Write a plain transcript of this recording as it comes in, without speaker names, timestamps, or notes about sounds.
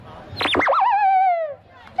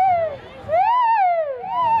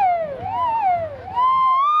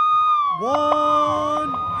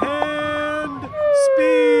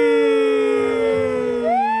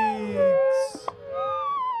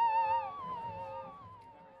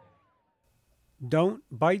Don't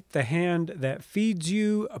Bite the Hand That Feeds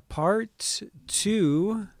You, Part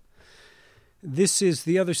 2. This is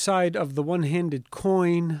the other side of the one-handed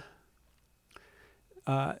coin.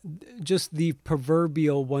 Just the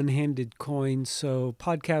proverbial one-handed coin. So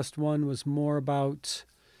podcast 1 was more about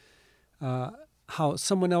how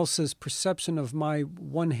someone else's perception of my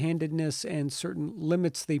one-handedness and certain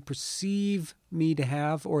limits they perceive me to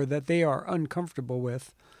have or that they are uncomfortable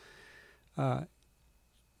with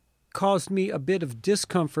caused me a bit of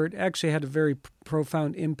discomfort, actually had a very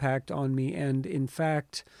profound impact on me. And in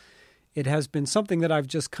fact, it has been something that I've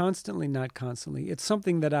just it's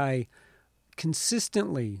something that I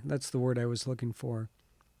consistently, that's the word I was looking for,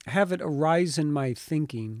 have it arise in my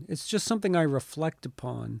thinking. It's just something I reflect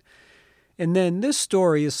upon. And then this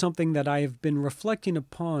story is something that I have been reflecting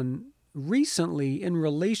upon recently in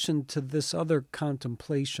relation to this other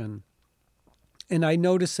contemplation. And I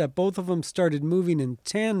noticed that both of them started moving in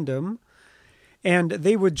tandem, and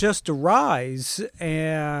they would just arise.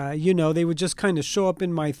 They would just kind of show up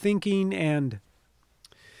in my thinking, and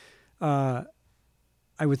I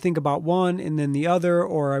would think about one and then the other,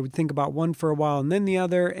 or I would think about one for a while and then the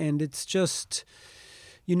other. And it's just,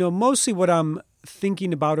 mostly what I'm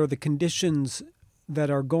thinking about are the conditions that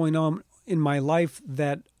are going on in my life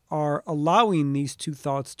that are allowing these two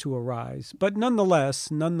thoughts to arise. But nonetheless,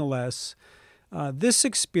 this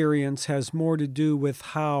experience has more to do with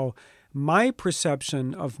how my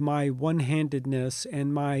perception of my one-handedness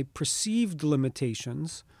and my perceived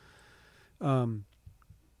limitations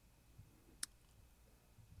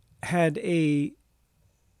had a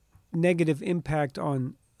negative impact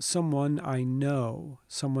on someone I know,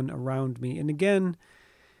 someone around me. And again,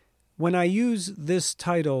 when I use this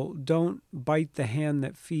title, Don't Bite the Hand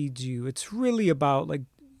That Feeds You, it's really about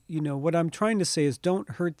what I'm trying to say is don't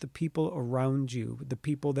hurt the people around you, the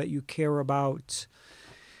people that you care about,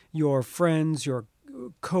 your friends, your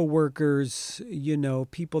coworkers,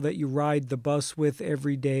 people that you ride the bus with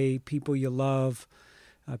every day, people you love,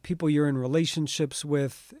 people you're in relationships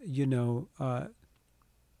with,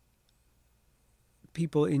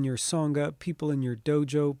 people in your sangha, people in your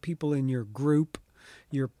dojo, people in your group,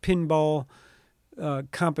 your pinball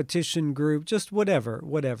competition group, just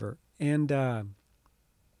whatever. And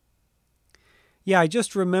I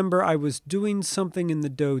just remember I was doing something in the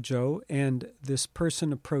dojo, and this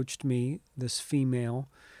person approached me, this female,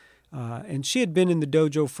 and she had been in the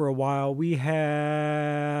dojo for a while. We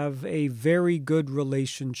have a very good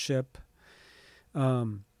relationship,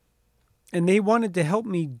 and they wanted to help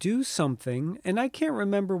me do something, and I can't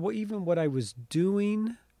remember what I was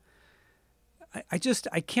doing. I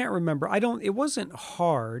can't remember. It wasn't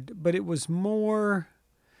hard, but it was more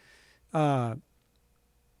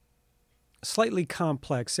slightly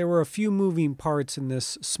complex. There were a few moving parts in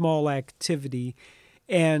this small activity,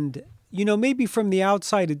 and maybe from the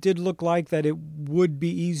outside it did look like that it would be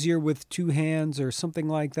easier with two hands or something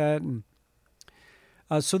like that. And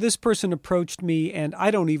so this person approached me, and I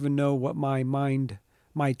don't even know what my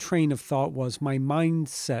train of thought was, my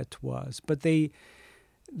mindset was, but they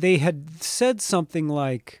had said something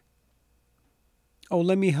like, "Oh,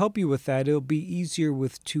 let me help you with that. It'll be easier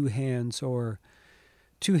with two hands," or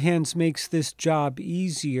 "Two hands makes this job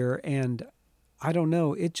easier." And I don't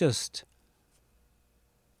know, it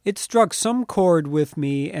struck some chord with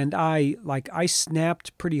me, and I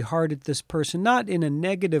snapped pretty hard at this person, not in a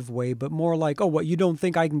negative way, but more like, "Oh, what, you don't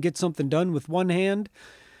think I can get something done with one hand?"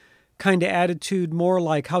 kind of attitude, more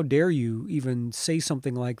like, "How dare you even say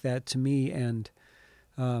something like that to me?" And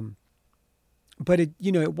but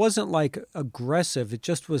it wasn't like aggressive. It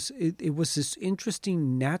just was, it was this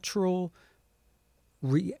interesting natural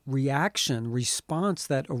response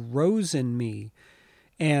that arose in me.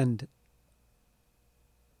 And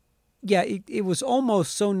it was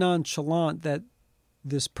almost so nonchalant that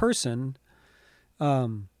this person,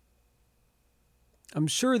 I'm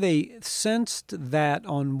sure they sensed that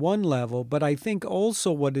on one level, but I think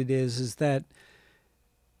also what it is that,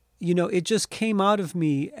 it just came out of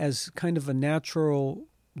me as kind of a natural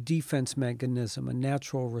defense mechanism, a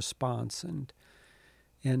natural response. And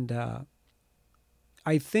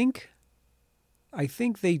I think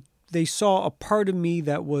they saw a part of me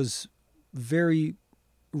that was very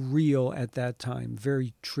real at that time,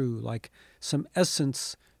 very true, like some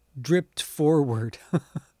essence dripped forward.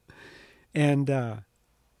 And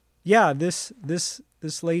this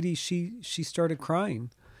lady, she started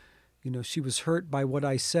crying. She was hurt by what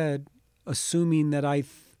I said, assuming that I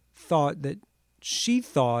thought that she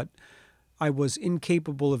thought I was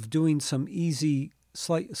incapable of doing some easy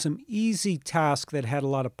task that had a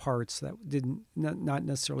lot of parts that not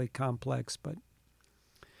necessarily complex, but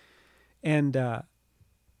and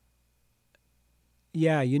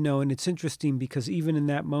Yeah, and it's interesting because even in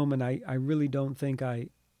that moment, I really don't think I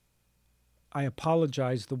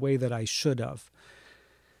apologized the way that I should have.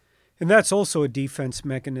 And that's also a defense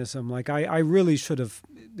mechanism. Like I really should have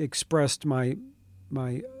expressed my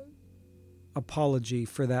apology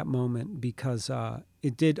for that moment because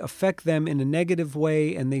it did affect them in a negative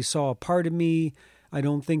way, and they saw a part of me I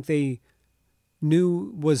don't think they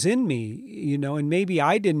knew was in me, and maybe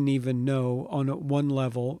I didn't even know on one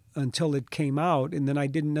level until it came out, and then I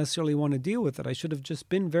didn't necessarily want to deal with it. I should have just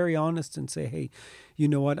been very honest and say, hey, you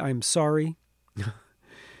know what, I'm sorry.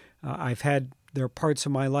 There are parts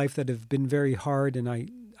of my life that have been very hard, and I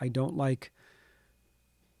don't like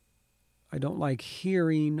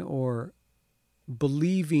hearing or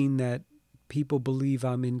believing that people believe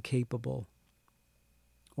I'm incapable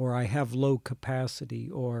or I have low capacity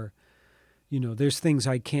or there's things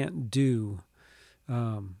I can't do.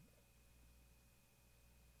 And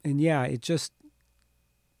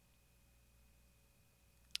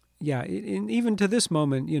even to this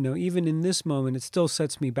moment, even in this moment, it still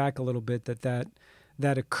sets me back a little bit that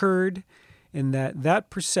occurred, and that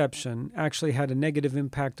perception actually had a negative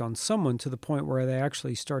impact on someone to the point where they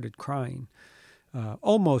actually started crying.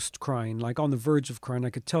 Almost crying, like on the verge of crying. I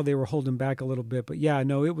could tell they were holding back a little bit, but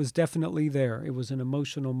it was definitely there. It was an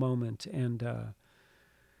emotional moment. And,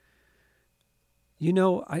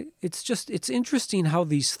 it's interesting how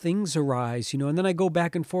these things arise, and then I go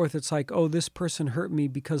back and forth. It's like, oh, this person hurt me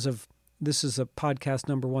because of, this is a podcast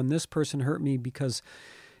number one. This person hurt me because,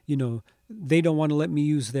 they don't want to let me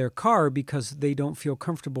use their car because they don't feel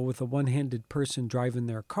comfortable with a one-handed person driving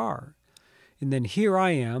their car. And then here I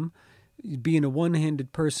am, being a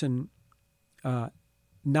one-handed person,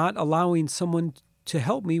 not allowing someone to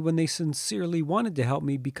help me when they sincerely wanted to help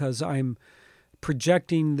me because I'm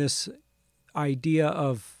projecting this idea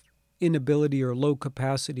of inability or low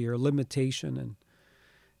capacity or limitation.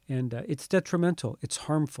 And it's detrimental. It's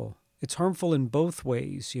harmful. It's harmful in both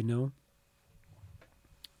ways,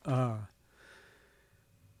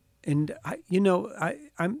 And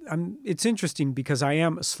it's interesting because I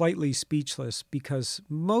am slightly speechless because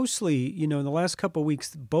mostly, in the last couple of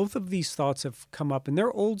weeks, both of these thoughts have come up, and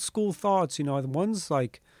they're old school thoughts. One's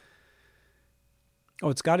like, oh,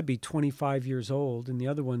 it's got to be 25 years old, and the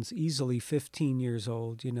other one's easily 15 years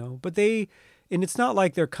old. But and it's not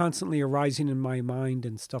like they're constantly arising in my mind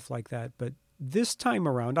and stuff like that. But this time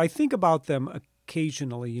around, I think about them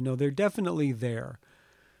occasionally. They're definitely there.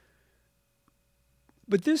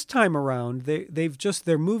 But this time around,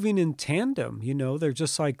 they're moving in tandem, they're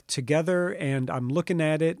just like together, and I'm looking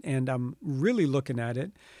at it, and I'm really looking at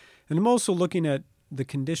it. And I'm also looking at the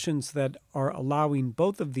conditions that are allowing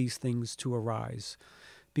both of these things to arise.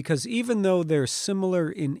 Because even though they're similar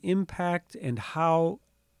in impact and how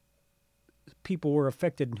people were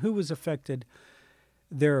affected and who was affected,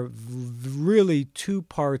 they're really two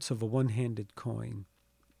parts of a one-handed coin.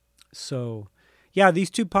 So these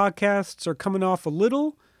two podcasts are coming off a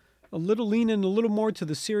little leaning a little more to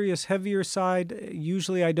the serious, heavier side.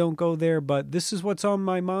 Usually I don't go there, but this is what's on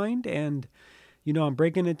my mind. And, I'm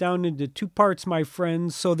breaking it down into two parts, my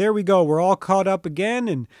friends. So there we go. We're all caught up again.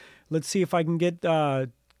 And let's see if I can get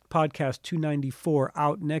podcast 294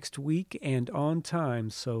 out next week and on time.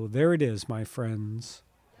 So there it is, my friends.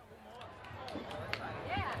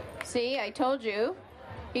 See, I told you.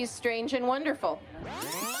 He's strange and wonderful.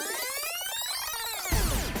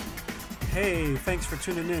 Hey, thanks for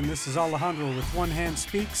tuning in. This is Alejandro with One Hand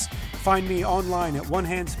Speaks. Find me online at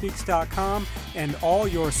onehandspeaks.com and all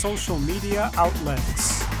your social media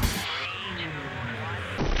outlets.